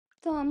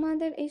তো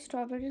আমাদের এই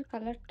স্ট্রবেরির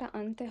কালারটা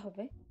আনতে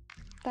হবে।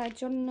 তার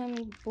জন্য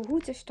আমি বহু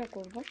চেষ্টা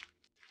করব।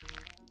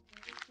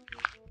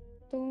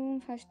 তো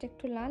ফার্স্টে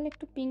একটু লাল,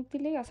 একটু পিঙ্ক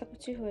দিলেই আশা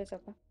করছি হয়ে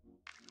যাবে।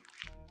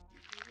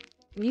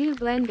 New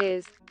blend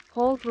is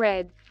called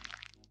red.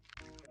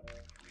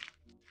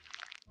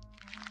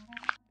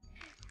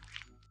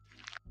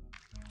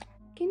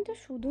 কিন্তু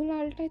শুধু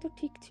লালটাই তো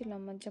ঠিক ছিল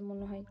আমার যা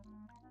মনে হয়।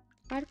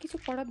 আর কিছু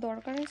করার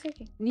দরকার আছে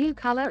কি? New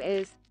color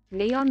is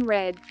neon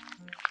red.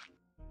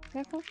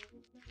 দেখো,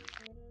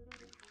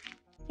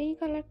 এই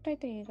কালারটাই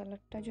তো এই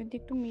কালারটা। যদি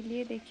একটু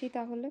মিলিয়ে দেখি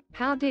তাহলে।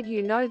 How did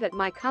you know that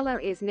my color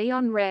is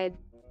neon red?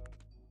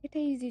 এটা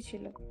ইজি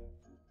ছিল।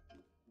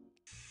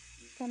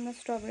 তো আমরা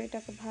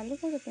স্ট্রবেরিটাকে ভালো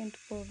করে পেইন্ট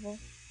করব।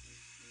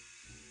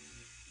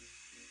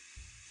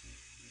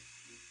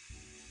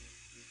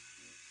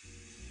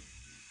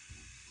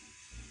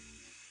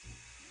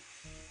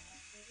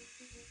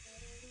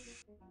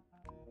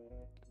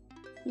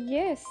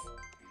 ইয়েস!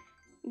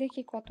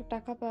 দেখি কত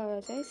টাকা পাওয়া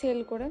যায় সেল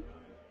করে।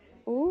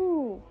 ও!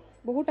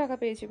 বহু টাকা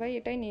পেয়েছি ভাই,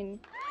 এটাই নিন।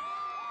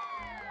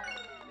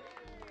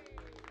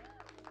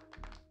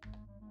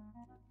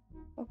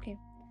 ওকে।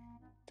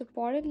 তো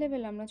পরের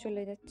লেভেলে আমরা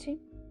চলে যাচ্ছি।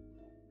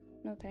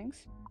 No thanks.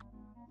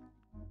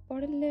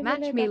 পরের লেভেলে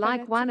Match me দেখা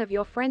like যাচ্ছে one of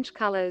your French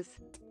colors.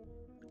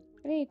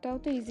 আরে এটাও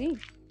তো ইজি।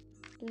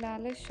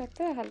 লালের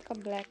সাথে হালকা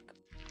ব্ল্যাক।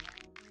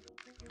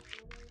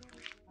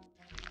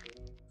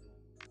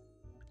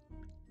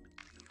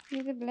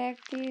 যদি ব্ল্যাক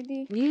দিয়ে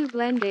দিই, New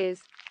blend is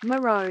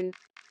maroon.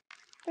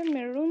 তা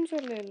মেরুন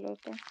চলে এলো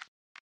তো।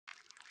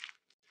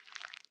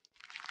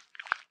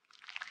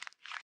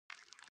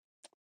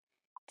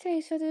 আচ্ছা,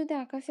 এর সাথে যদি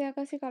আকাশি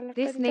আকাশি কালারটা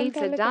This দিতাম needs a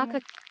তাহলে কেমন?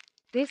 darker.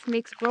 This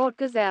mix brought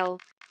gazelle.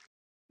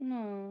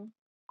 না,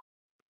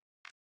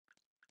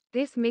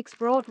 This mix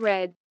brought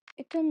red.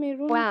 এটা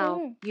মেরুন Wow,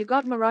 করে। you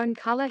got maroon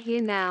color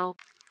here now.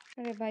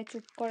 আরে ভাই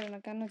চুপ করে না,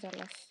 কেন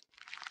জ্বালাস?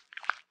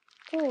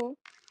 তো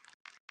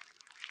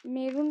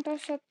মেরুনটার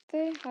সাথে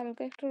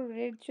হালকা একটু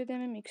রেড যদি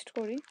আমি মিক্সড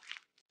করি,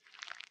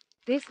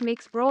 This mix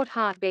brought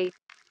heartbeat.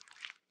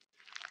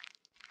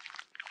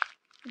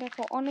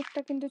 দেখো অনেকটা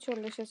কিন্তু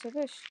চলে এসেছে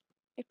বেশ।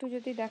 একটু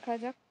যদি দেখা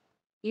যাক।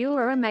 You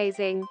are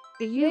amazing.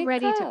 Are you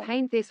ready দেখা, to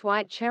paint this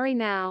white cherry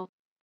now?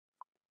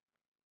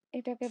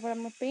 এটাকে এবার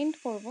আমরা পেইন্ট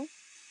করব।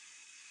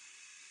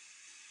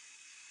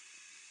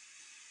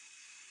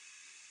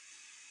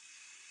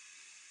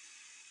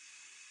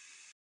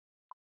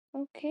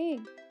 ওকে,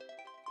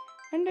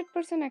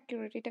 100%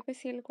 অ্যাকুরেট। এটাকে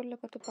সেল করলে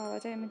কত পাওয়া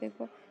যায় আমি দেখব।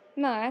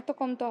 না, এত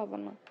কম তো হবে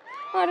না।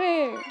 আরে,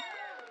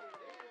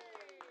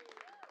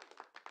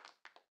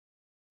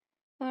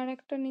 আর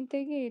একটা নিতে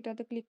গিয়ে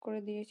এটাতে ক্লিক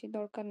করে দিয়েছি,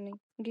 দরকার নেই।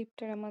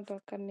 গিফটের আমার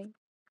দরকার নেই।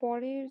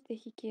 পরের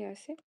দেখি কি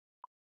আসে।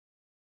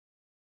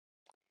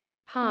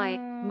 Hi,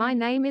 my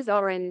name is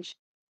Orange.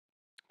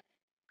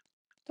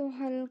 তো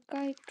হালকা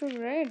একটু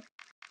রেড,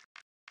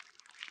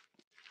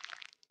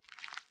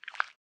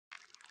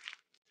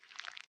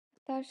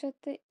 তার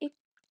সাথে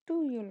একটু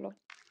ইয়েলো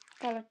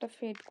কালারটা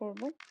ফেড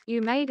করব। You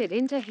made it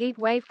into heat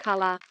wave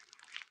color.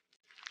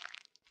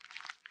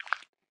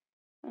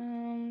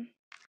 আম,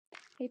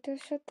 এটার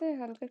সাথে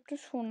হালকা একটু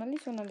সোনালি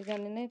সোনালি,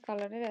 জানি না এই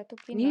কালারের এত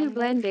কি নাম New ভাই।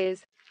 blend is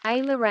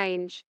Ayla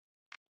Range.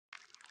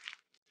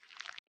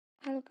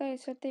 হালকা এর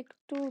সাথে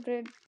একটু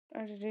রেড,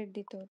 আর রেড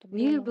দিতে হতো,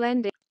 New Bruno.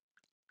 blend is.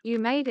 You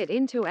made it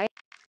into a.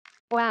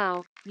 Wow,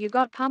 you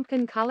got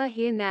pumpkin color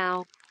here now.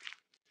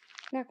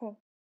 দেখো,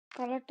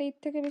 কালারটা এর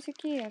থেকে বেশি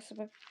কি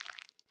আসবে?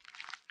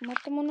 আমার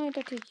তো মনে হয়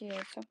এটা ঠিকই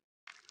আছে।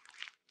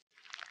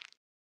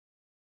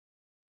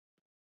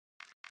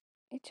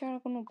 এছাড়া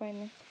কোনো উপায়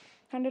নেই।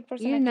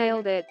 100% You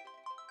nailed accurate. it.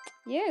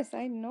 Yes,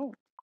 I know.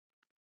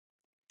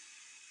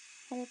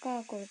 হালকা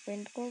করে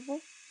পেইন্ট করব।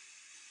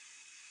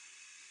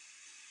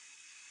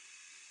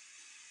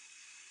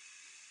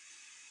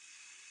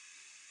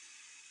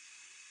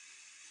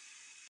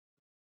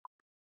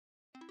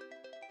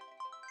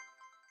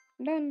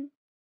 ডান।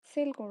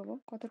 সেল করব।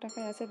 কত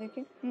টাকায় আছে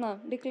দেখি। না,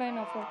 ডিক্লাইন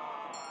অফার।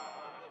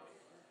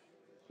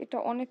 এটা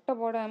অনেকটা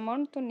বড়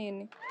অ্যামাউন্ট, তো নিয়ে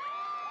নি।